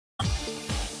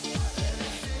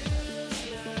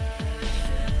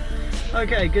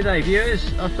Okay, good day viewers.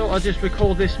 I thought I'd just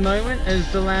record this moment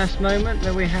as the last moment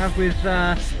that we have with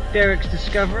Derek's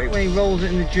discovery when he rolls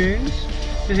it in the dunes.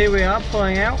 So here we are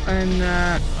pulling out and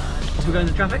we're going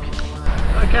to traffic.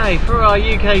 Okay, for our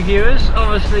UK viewers,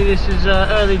 obviously this is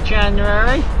early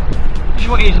January. Just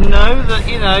want you to know that,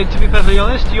 you know, to be perfectly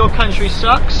honest, your country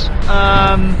sucks.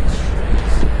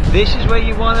 This is where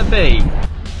you want to be.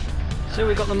 So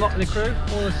we've got the motley crew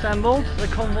all assembled. The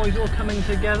convoy's all coming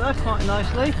together quite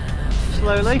nicely,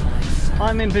 slowly.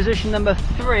 I'm in position number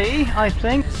 3, I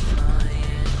think.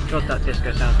 God, that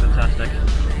disco sounds fantastic.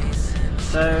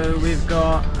 So we've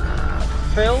got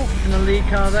Phil in the lead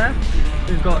car there.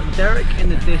 We've got Derek in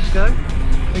the disco.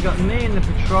 We've got me in the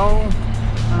patrol.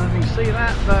 I don't know if you can see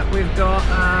that, but we've got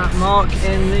Mark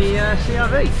in the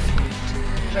CRV.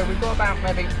 So we've got about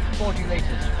maybe 40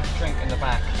 litres of drink in the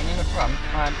back, and in the front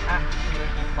I'm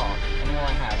absolutely parked, and all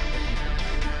I have is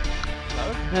some. Hello?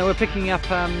 No, we're picking up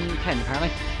 10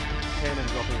 apparently. 10 and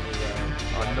dropping the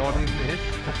not in this,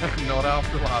 not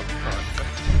after last time.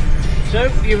 So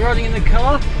you're riding in the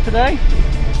car today?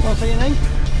 Want to say your name?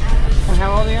 And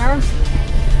how old are you, Aaron?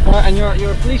 And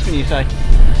you're a policeman, you say?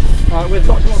 With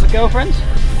lots and lots of girlfriends?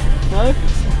 No?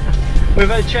 We've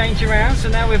had a change around, so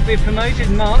now we've promoted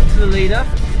Mark to the leader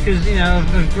because, you know,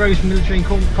 of gross military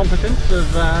competence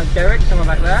of Derek, someone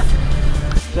back there.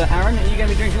 So Aaron, are you going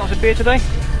to be drinking lots of beer today?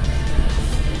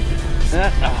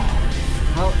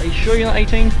 Oh, are you sure you're not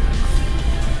 18?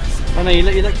 Oh no, you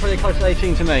look pretty close to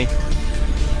 18 to me.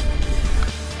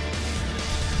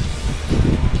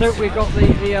 So we've got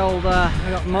the old, we've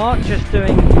got Mark just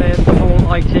doing the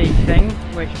whole IT thing,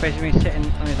 which basically means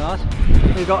sitting on his arse.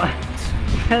 We've got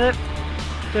Phillip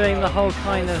doing the whole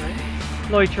kind of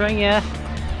loitering, yeah.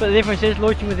 But the difference is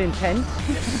loitering with intent.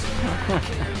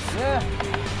 Yeah.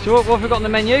 So what have we got on the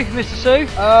menu, Mr. Sue?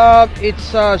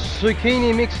 It's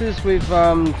zucchini mixes with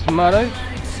tomatoes.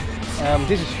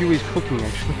 This is Huey's cooking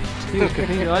actually. Huey's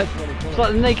cooking, right? It's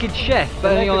like the naked chef,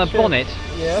 but only on a bonnet.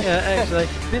 Yeah. Yeah, actually.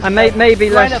 And maybe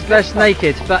less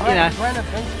naked, but you know.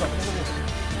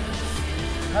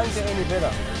 Can't get any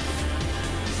better.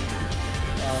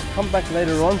 Come back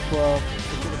later on for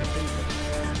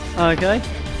Okay.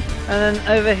 And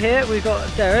then over here we've got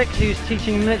Derek, who's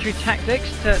teaching military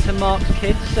tactics to Mark's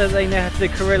kids so they know how to do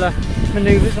guerrilla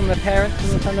manoeuvres on their parents on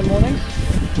the Sunday mornings.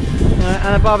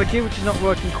 And a barbecue which is not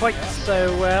working quite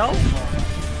so well.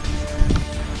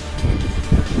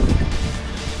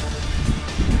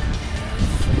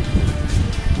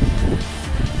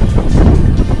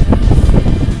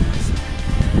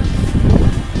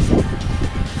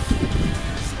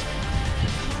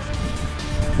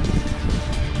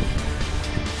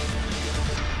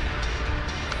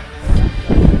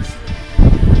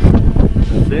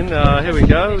 Then here we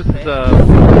go. This is,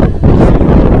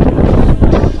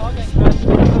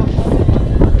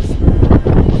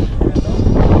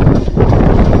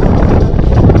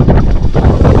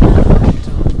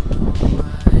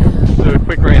 do a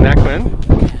quick reenactment.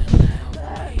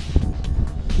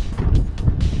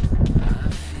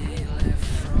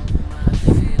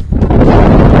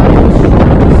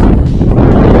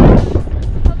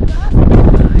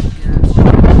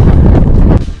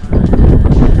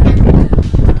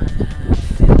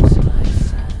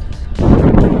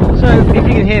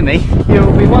 Me,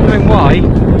 you'll be wondering why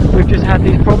we've just had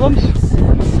these problems.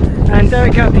 And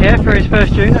Derek came up here for his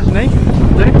first tune, that's me,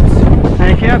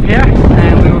 and he came up here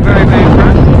and we were very, very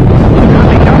impressed.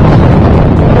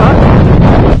 But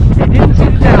he didn't see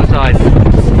the downside,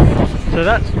 so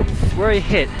that's where he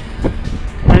hit.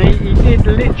 And he did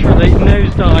literally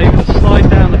nosedive and slide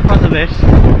down the front of this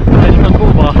front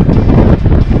bull bar,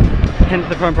 hence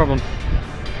the front problem.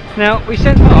 Now we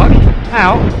sent Mark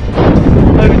out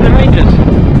over the ranges,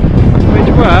 which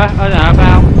were, I don't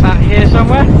know, about here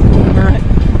somewhere. Right.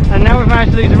 And now we've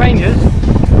managed to lose the rangers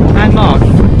and Mark.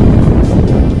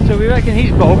 So we reckon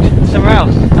he's bogged somewhere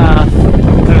else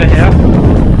over here.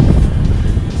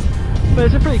 But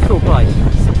it's a pretty cool place.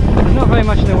 There's not very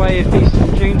much in the way of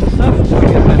decent dunes and stuff. There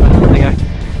you go.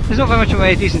 There's not very much in the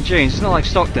way of decent dunes. It's not like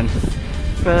Stockton.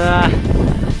 But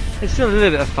it's still a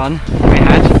little bit of fun we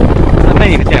had.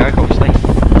 Mainly for Derek, obviously.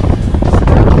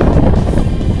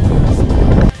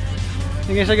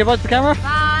 You gonna say goodbye to the camera?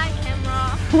 Bye,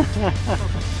 camera.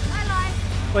 Bye.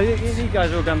 Well, you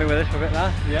guys are all going to be with us for a bit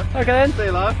now. Yep. Okay then. See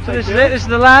you later. So this is it. This is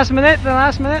the last minute.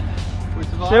 We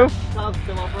survived. Still? Car's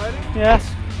still operating. Yeah.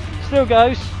 Still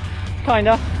goes.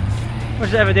 Kinda. Much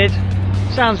as it ever did.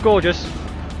 Sounds gorgeous.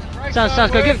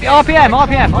 Sounds good. Give RPM.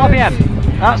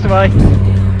 That's the way.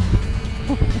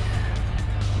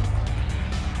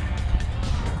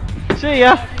 See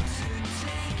ya.